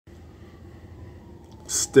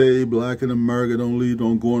Stay black in America, don't leave,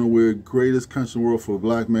 don't go anywhere. Greatest country in the world for a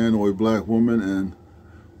black man or a black woman. And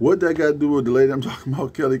what that got to do with the lady I'm talking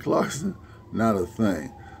about, Kelly Clarkson? Not a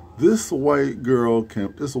thing. This white girl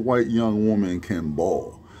this white young woman can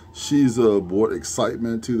ball. She's brought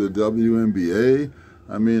excitement to the WNBA.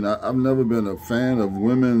 I mean, I've never been a fan of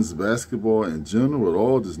women's basketball in general at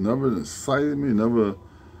all. Just never excited me,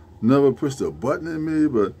 never pushed a button in me.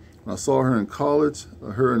 But when I saw her in college,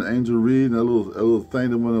 her and Angel Reed, and that little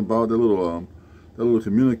thing that went about, that little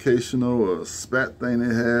communicational or spat thing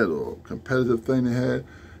they had, or competitive thing they had,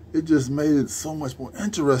 it just made it so much more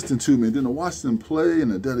interesting to me. Then to watch them play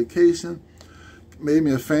and the dedication made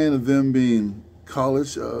me a fan of them being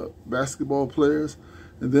college basketball players,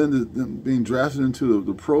 and then them being drafted into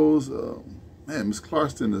the pros. Man, Miss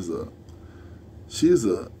Clarkson is it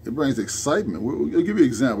brings excitement. I'll give you an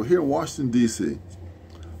example. Here in Washington, D.C.,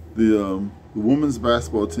 the women's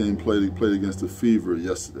basketball team played against the Fever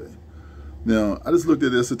yesterday. Now, I just looked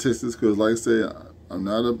at their statistics because, like I say, I'm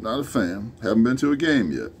not a fan. Haven't been to a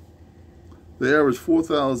game yet. They averaged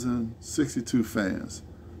 4,062 fans.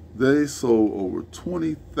 They sold over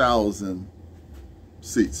 20,000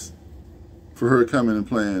 seats for her coming and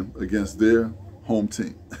playing against their home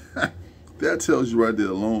team. That tells you right there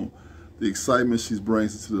alone the excitement she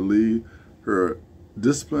brings into the league, her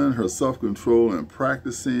discipline, her self-control, and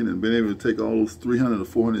practicing and being able to take all those 300 to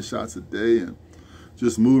 400 shots a day and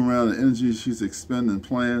just moving around, the energy she's expending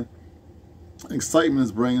playing. Excitement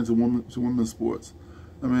is bringing to women's sports.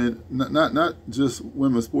 I mean, not just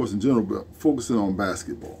women's sports in general, but focusing on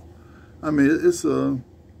basketball. I mean, it's going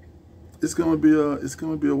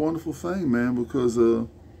to be a wonderful thing, man, because the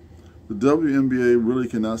WNBA really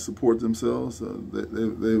cannot support themselves.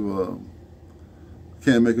 They've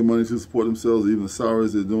can't make money to support themselves. Even the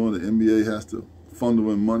salaries they're doing, the NBA has to fund them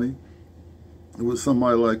with money. And with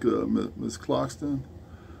somebody like Miss Clarkson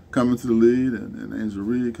coming to the lead and Angel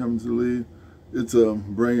Reed coming to the lead, it's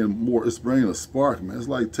bringing a spark, man. It's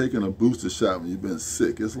like taking a booster shot when you've been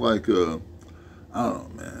sick. It's like I don't know,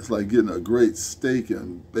 man. It's like getting a great steak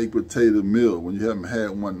and baked potato meal when you haven't had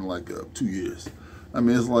one in like 2 years. I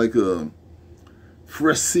mean, it's like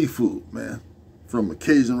fresh seafood, man, from a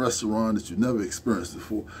Cajun restaurant that you've never experienced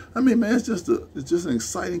before. I mean, man, it's just an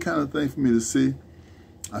exciting kind of thing for me to see.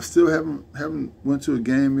 I still haven't went to a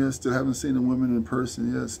game yet. Still haven't seen the women in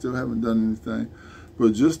person yet. Still haven't done anything,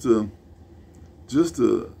 but just the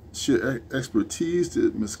sheer expertise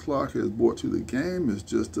that Miss Clark has brought to the game is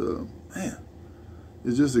just man.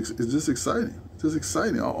 It's just exciting. It's just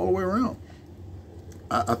exciting all the way around.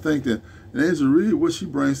 I think that Angel Reed, what she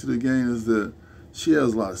brings to the game is that she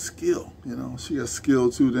has a lot of skill. You know, she has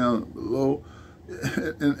skill too down below.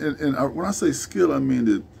 And when I say skill, I mean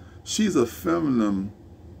that she's a feminine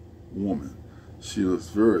woman. She looks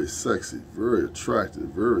very sexy, very attractive,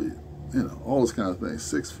 very, all those kind of things.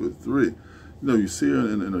 6'3". You see her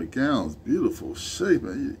in her gowns, beautiful shape.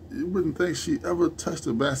 Man, you wouldn't think she ever touched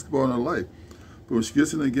a basketball in her life. But when she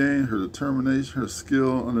gets in the game, her determination, her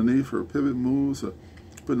skill underneath, her pivot moves, her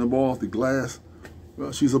putting the ball off the glass,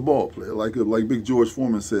 well, she's a ball player. Like Big George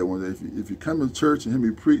Foreman said one day, if you come to church and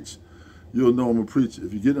hear me preach, you'll know I'm a preacher.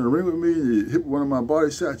 If you get in the ring with me and you hit one of my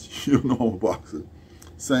body shots, you'll know I'm a boxer.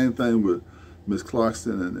 Same thing with Miss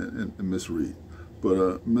Clarkson and Miss Reed.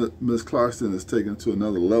 But Miss Clarkson is taken to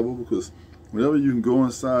another level because whenever you can go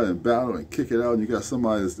inside and battle and kick it out, and you got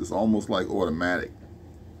somebody that's almost like automatic.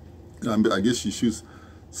 I guess she shoots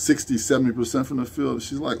 60, 70% from the field.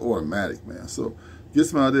 She's like automatic, man. So get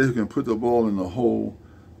somebody there who can put the ball in the hole.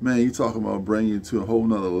 Man, you talking about bringing you to a whole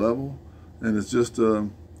nother level. And it's just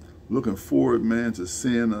looking forward, man, to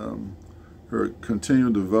seeing her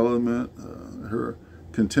continual development, her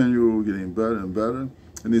continual getting better and better.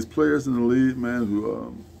 And these players in the league, man,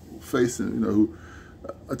 who facing, who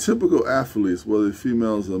are typical athletes, whether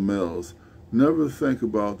females or males, never think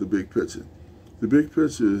about the big picture. The big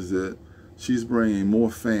picture is that she's bringing more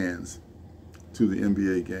fans to the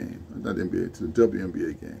NBA game, not the NBA, to the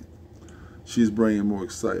WNBA game. She's bringing more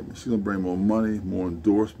excitement. She's going to bring more money, more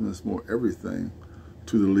endorsements, more everything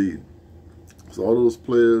to the league. So all those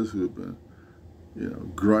players who have been,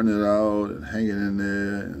 grunting it out and hanging in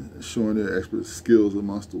there and showing their expert skills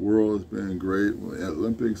amongst the world has been great. At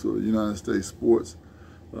Olympics or the United States sports,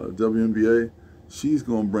 WNBA, she's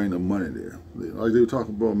going to bring the money there. Like they were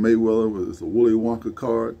talking about Mayweather with the Willy Wonka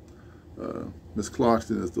card. Miss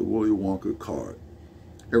Clarkson is the Willy Wonka card.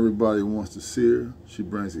 Everybody wants to see her. She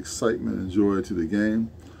brings excitement and joy to the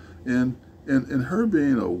game. And her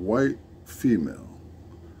being a white female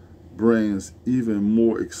brings even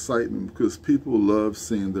more excitement because people love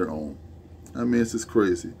seeing their own. I mean, it's just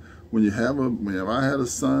crazy. When if I had a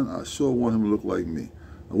son, I sure want him to look like me.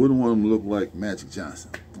 I wouldn't want him to look like Magic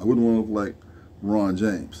Johnson. I wouldn't want to look like Ron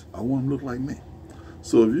James. I want him to look like me.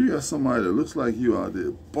 So if you got somebody that looks like you out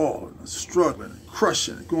there balling, struggling,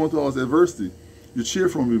 crushing, going through all this adversity, you cheer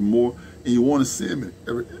for him even more, and you want to see him.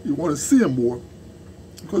 You want to see him more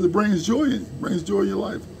because it brings joy in you, brings joy in your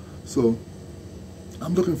life. So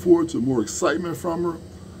I'm looking forward to more excitement from her.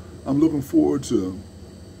 I'm looking forward to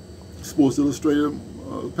Sports Illustrated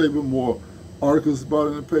paper, more articles about it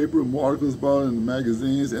in the paper, more articles about it in the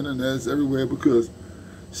magazines, internets, everywhere, because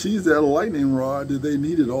she's that lightning rod that they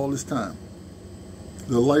needed all this time.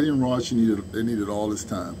 The lightning rod they needed all this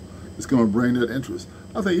time. It's going to bring that interest.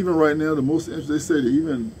 I think even right now, the most interest, they say that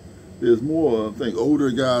even there's more, I think,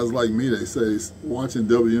 older guys like me, they say, watching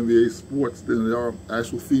WNBA sports than there are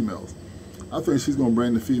actual females. I think she's going to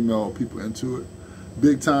bring the female people into it.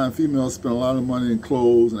 Big time females spend a lot of money in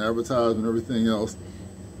clothes and advertising and everything else.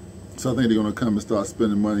 So I think they're going to come and start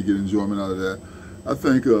spending money, get enjoyment out of that. I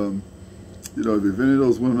think, you know, if any of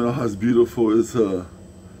those women are as beautiful as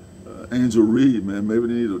Angel Reed, man, maybe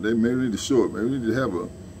they need to show it. Maybe they need to have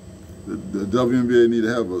the WNBA need to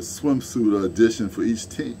have a swimsuit edition for each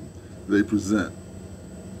team they present.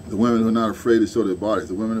 The women who are not afraid to show their bodies.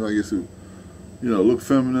 The women, I guess, who, you know, look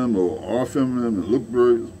feminine or are feminine and look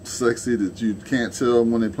very sexy that you can't tell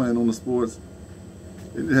when they're playing on the sports.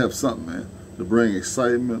 They need to have something, man, to bring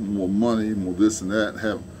excitement, more money, more this and that,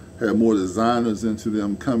 have more designers into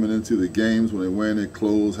them coming into the games when they're wearing their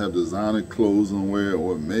clothes, have designer clothes on wear,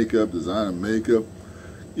 or makeup, designer makeup.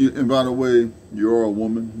 And by the way, you're a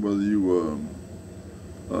woman, whether you,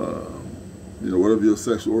 you know, whatever your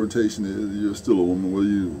sexual orientation is, you're still a woman, whether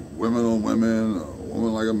you women on women, or a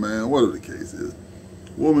woman like a man, whatever the case is.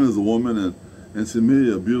 Woman is a woman, and to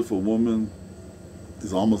me, a beautiful woman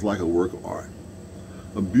is almost like a work of art.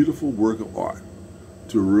 A beautiful work of art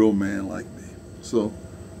to a real man like me. So,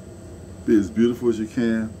 be as beautiful as you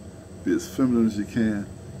can, be as feminine as you can,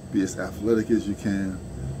 be as athletic as you can,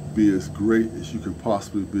 be as great as you can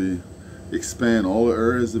possibly be. Expand all the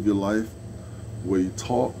areas of your life, the way you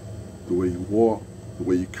talk, the way you walk, the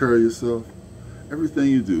way you carry yourself, everything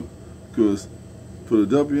you do. Because for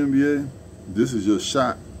the WNBA, this is your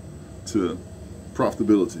shot to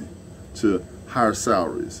profitability, to higher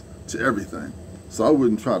salaries, to everything. So I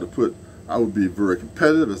wouldn't try to put, I would be very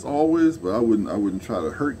competitive as always, but I wouldn't try to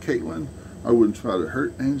hurt Caitlin. I wouldn't try to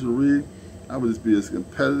hurt Angel Reed. I would just be as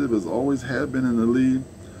competitive as always have been in the league.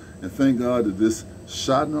 And thank God that this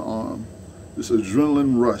shot in the arm, this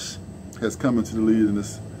adrenaline rush has come into the lead in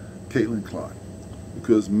this Caitlin Clark.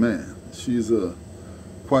 Because man, she's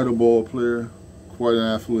quite a ball player, quite an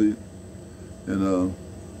athlete, and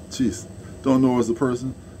geez, don't know her as a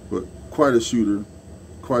person, but quite a shooter,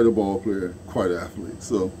 quite a ball player, quite an athlete.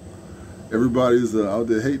 So everybody's out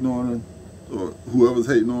there hating on her, or whoever's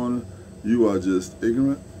hating on her, you are just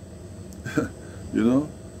ignorant, you know,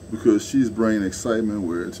 because she's bringing excitement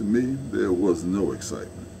where to me there was no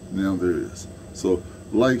excitement. Now there is. So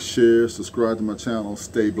like, share, subscribe to my channel.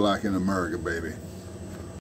 Stay black in America, baby.